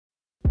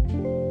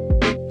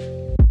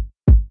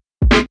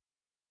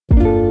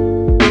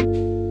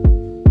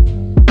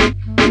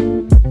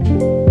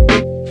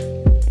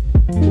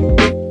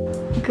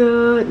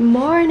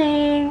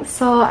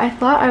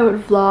thought I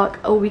would vlog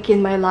a week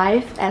in my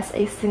life as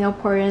a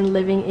Singaporean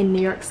living in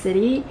New York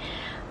City.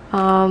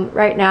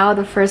 Right now,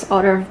 the first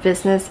order of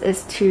business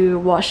is to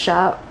wash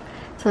up.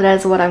 So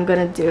that's what I'm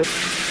gonna do.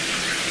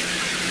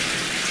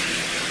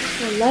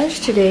 For lunch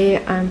today,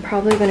 I'm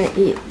probably gonna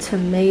eat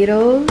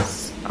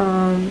tomatoes,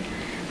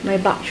 my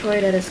bok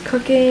choy that is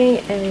cooking,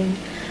 and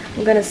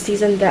I'm gonna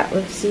season that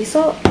with sea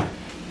salt.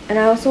 And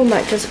I also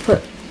might just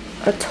put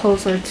a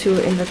toast or two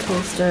in the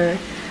toaster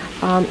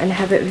and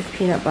have it with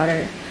peanut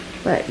butter.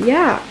 But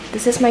yeah,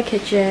 this is my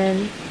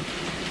kitchen.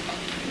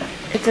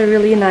 It's a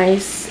really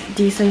nice,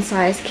 decent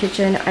sized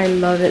kitchen. I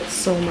love it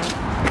so much.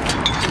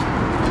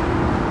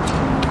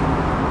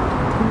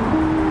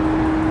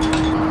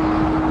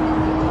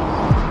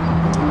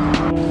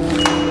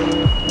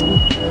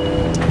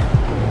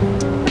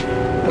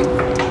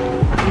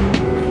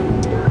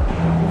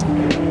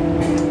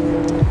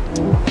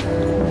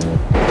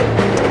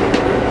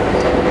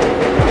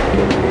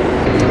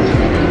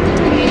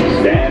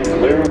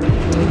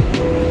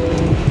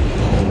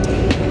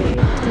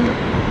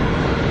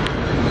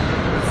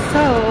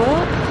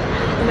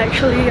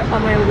 Actually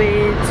on my way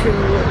to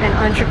an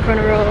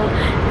entrepreneurial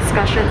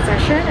discussion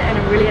session, and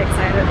I'm really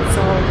excited,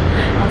 so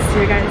I'll see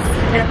you guys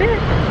in a bit.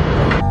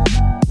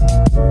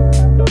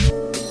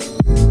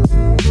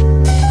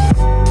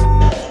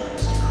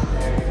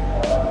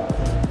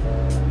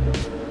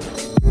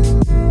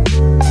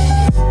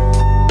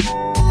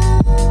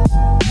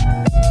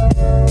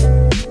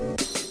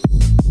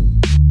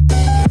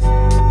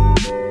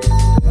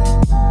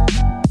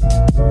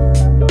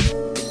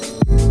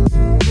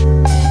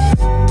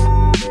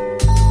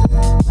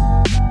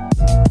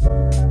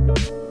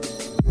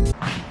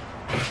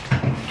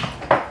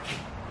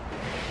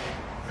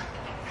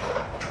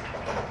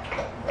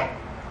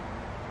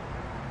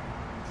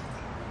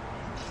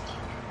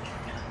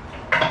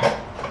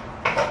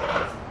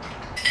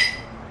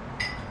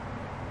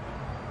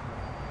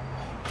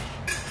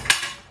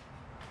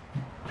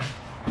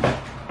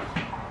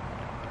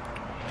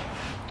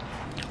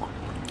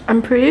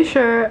 I'm pretty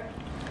sure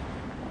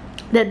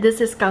that this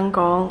is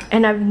kangkong,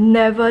 and I've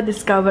never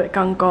discovered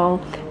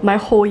kangkong my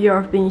whole year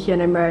of being here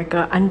in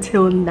America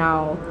until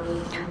now.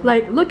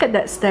 Like, look at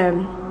that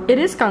stem. It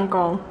is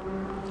kangkong.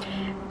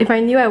 If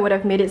I knew, I would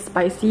have made it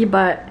spicy,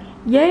 but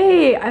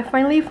yay! I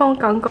finally found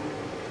kangkong.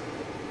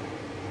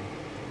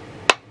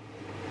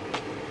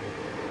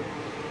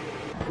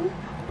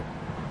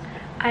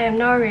 I am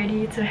now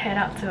ready to head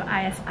out to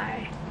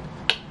ISI.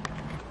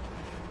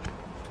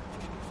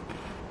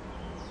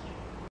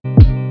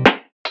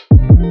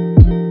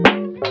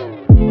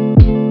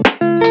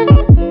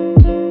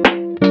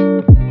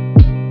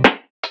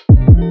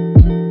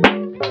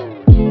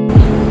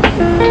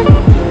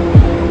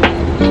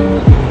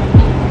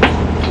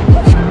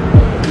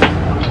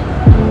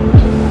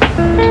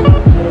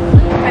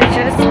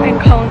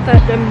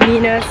 The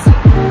meanest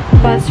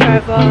bus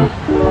driver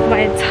of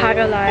my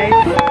entire life.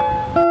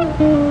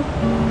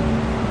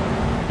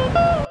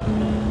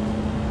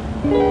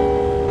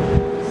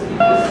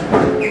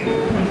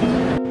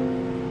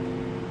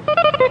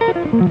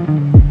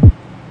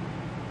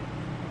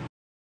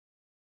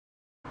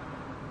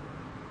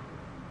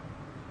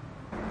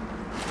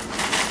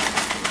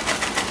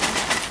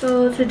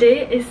 So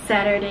today is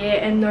Saturday,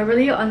 and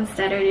normally on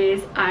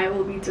Saturdays I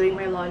will be doing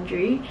my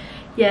laundry.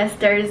 Yes,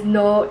 there is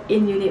no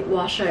in-unit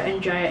washer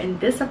and dryer in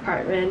this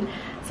apartment,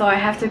 so I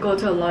have to go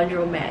to a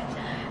laundromat.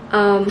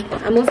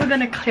 I'm also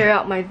gonna clear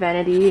out my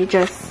vanity,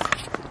 just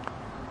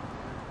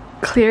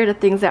clear the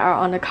things that are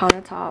on the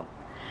countertop.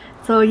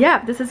 So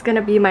yeah, this is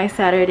gonna be my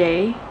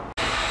Saturday.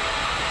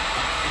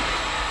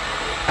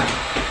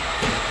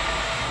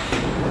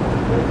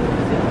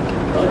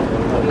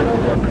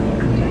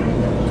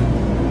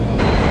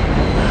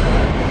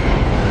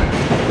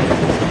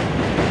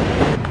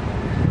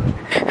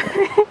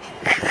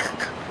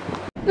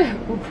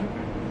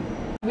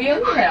 We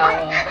only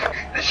have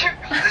They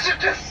should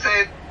just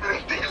say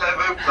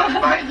 2011 plus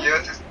 9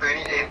 years is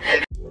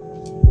 2018.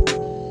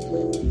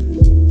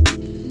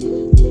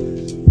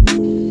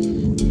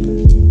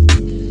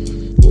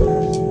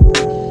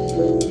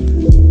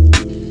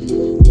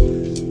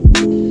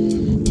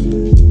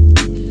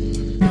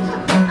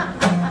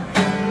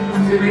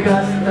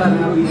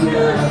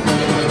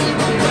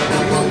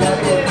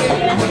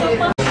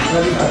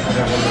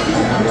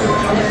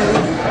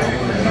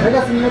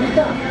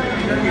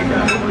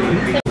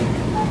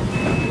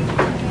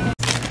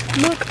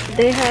 Look,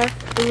 they have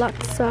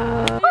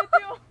laksa.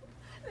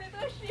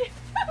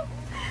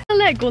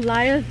 Let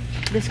Goliath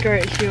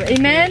discourage you.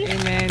 Amen?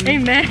 Amen.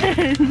 Amen.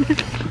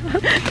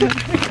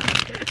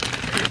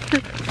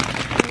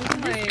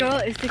 Oh, This girl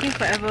is taking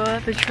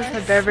forever to choose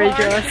her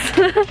beverages.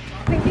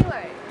 Thinking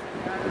like,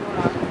 I don't know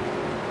lah.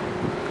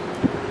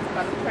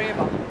 But pray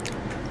about it.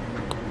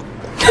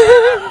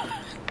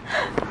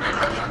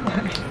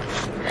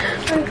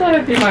 I thought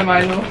it'd be my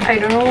Milo. I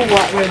don't know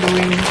what we're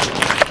doing.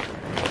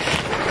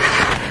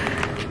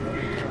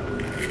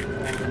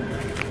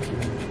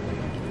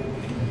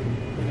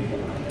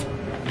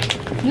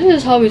 This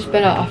is how we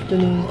spend our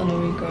afternoons on the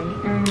weekend.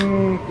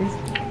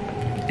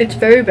 It's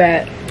very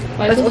bad,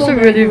 but it's also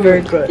really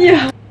very good.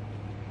 Yeah.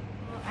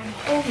 I'm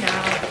home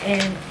now,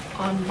 and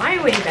on my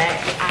way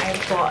back, I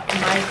bought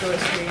my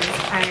groceries.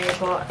 I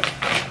bought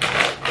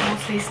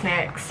mostly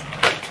snacks.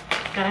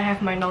 Gotta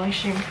have my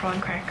non-steam prawn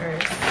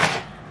crackers.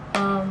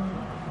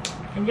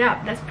 And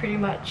yeah, that's pretty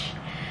much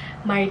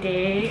my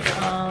day.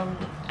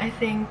 I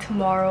think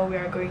tomorrow we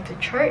are going to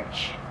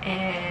church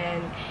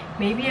and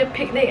maybe a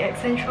picnic at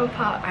Central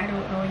Park. I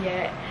don't know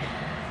yet.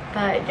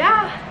 But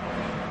yeah,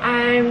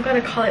 I'm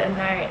gonna call it a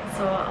night.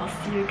 So I'll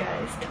see you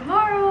guys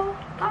tomorrow.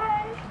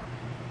 Bye!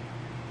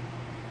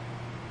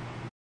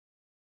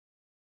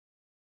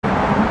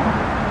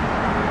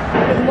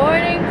 Good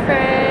morning,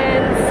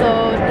 friends.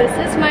 So this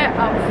is my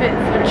outfit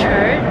for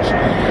church.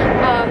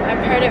 I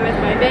paired it with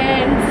my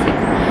Vans,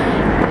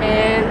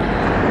 and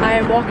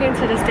I'm walking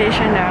to the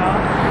station now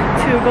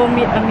to go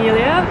meet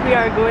Amelia. We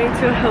are going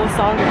to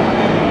Hillsong.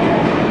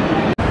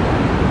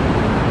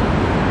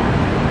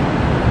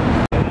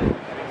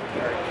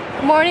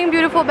 Good morning,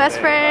 beautiful best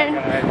friend.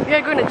 We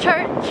are going to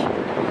church.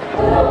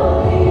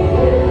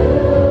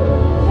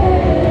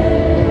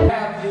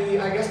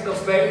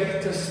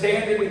 Faith to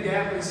stand in the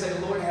gap and say,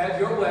 Lord, have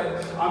your way.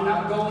 I'm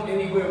not going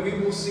anywhere. We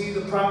will see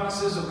the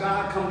promises of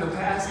God come to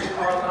pass in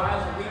our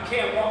lives. We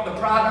can't want the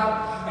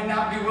product and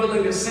not be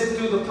willing to sit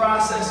through the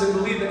process and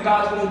believe that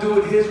God's going to do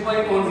it His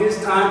way on His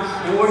time,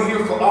 and we're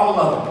here for all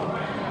of it.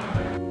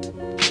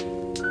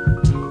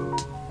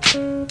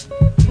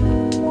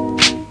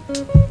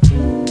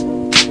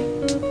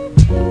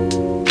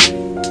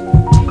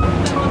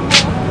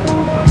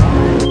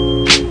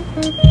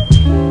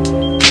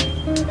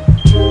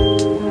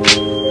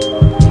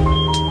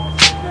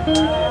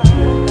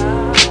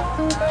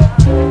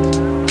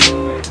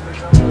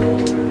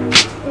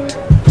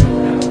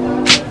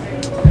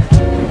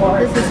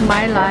 This is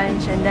my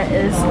lunch, and that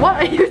is what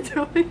are you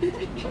doing?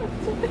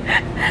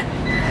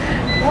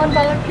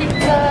 $1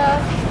 pizza.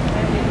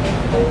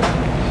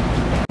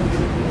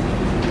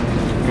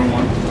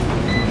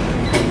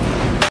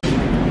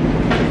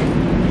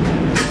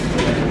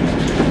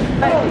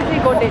 Hey,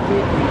 go date me.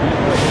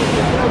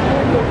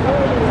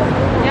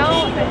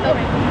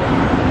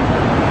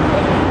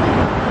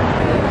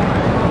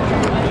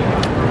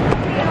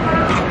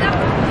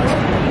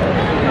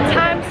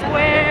 Times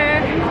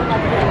Square.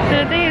 So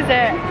the thing is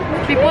that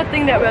people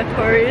think that we're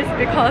tourists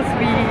because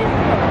we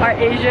are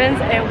Asians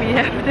and we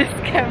have this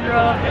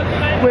camera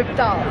whipped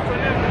out.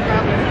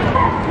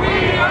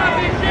 We are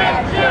the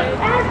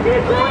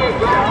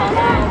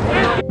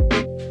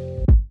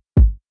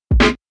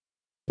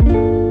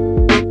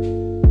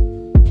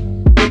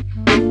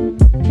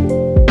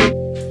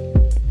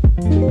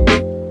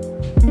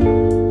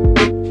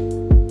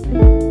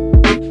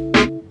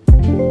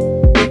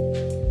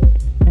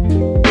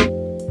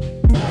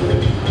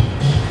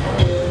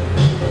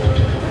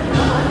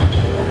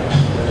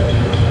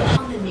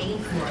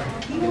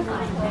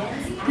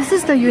This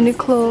is the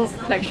Uniqlo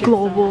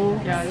global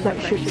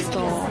flagship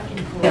store.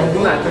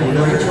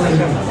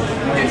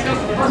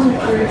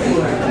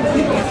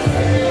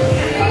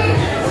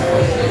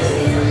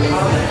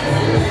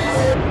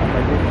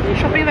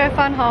 Shopping very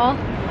fun, huh?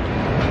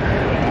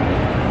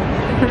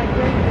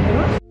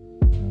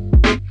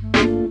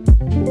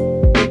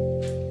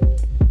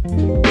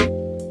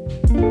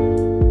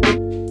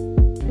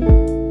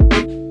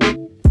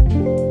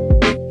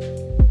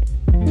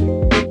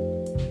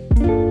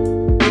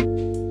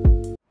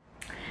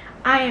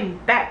 I am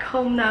back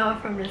home now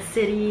from the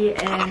city,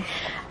 and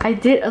I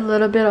did a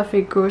little bit of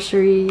a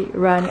grocery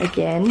run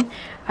again.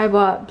 I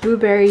bought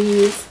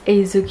blueberries,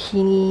 a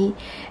zucchini,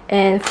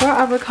 and 4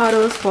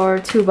 avocados for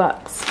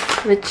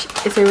 $2, which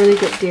is a really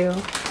good deal,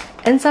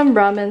 and some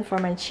ramen for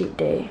my cheat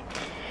day.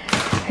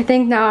 I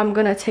think now I'm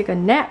gonna take a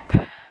nap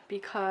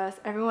because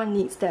everyone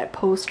needs that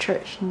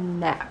post-church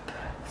nap.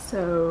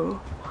 So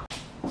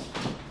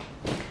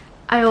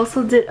I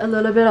also did a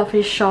little bit of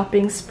a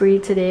shopping spree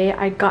today.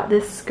 I got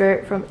this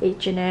skirt from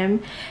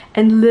H&M,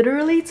 and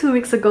literally 2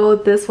 weeks ago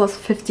this was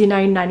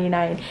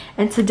 $59.99,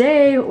 and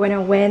today when I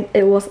went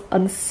it was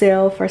on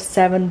sale for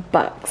 $7.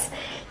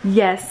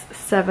 Yes,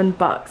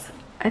 $7.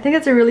 I think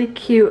it's a really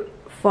cute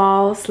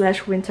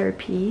fall/winter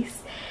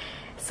piece.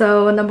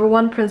 So number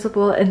 1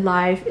 principle in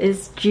life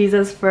is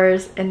Jesus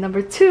first, and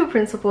number 2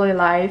 principle in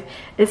life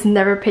is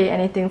never pay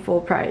anything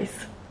full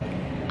price.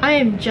 I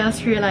am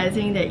just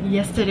realizing that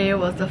yesterday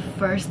was the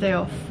first day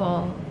of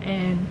fall,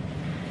 and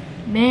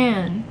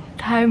man,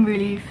 time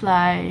really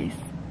flies.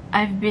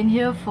 I've been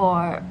here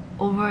for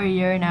over a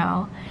year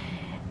now,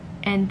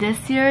 and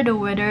this year the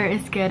weather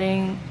is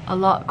getting a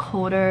lot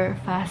colder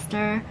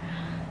faster.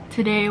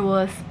 Today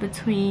was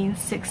between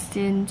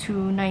 16 to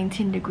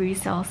 19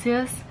 degrees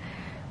Celsius,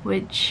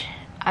 which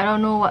I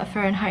don't know what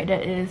Fahrenheit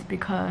that is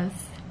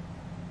because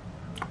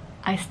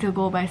I still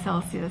go by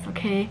Celsius,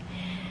 okay?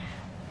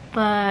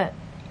 But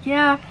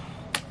yeah,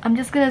 I'm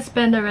just gonna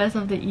spend the rest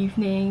of the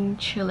evening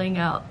chilling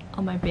out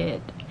on my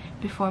bed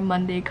before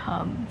Monday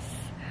comes.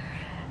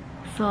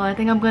 So I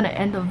think I'm gonna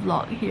end the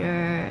vlog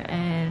here,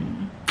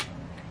 and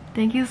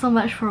thank you so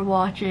much for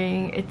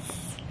watching.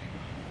 It's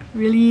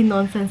really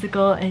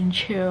nonsensical and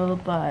chill,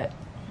 but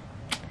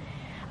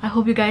I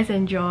hope you guys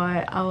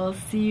enjoy. I will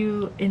see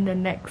you in the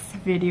next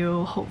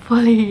video,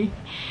 hopefully.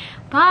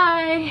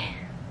 Bye!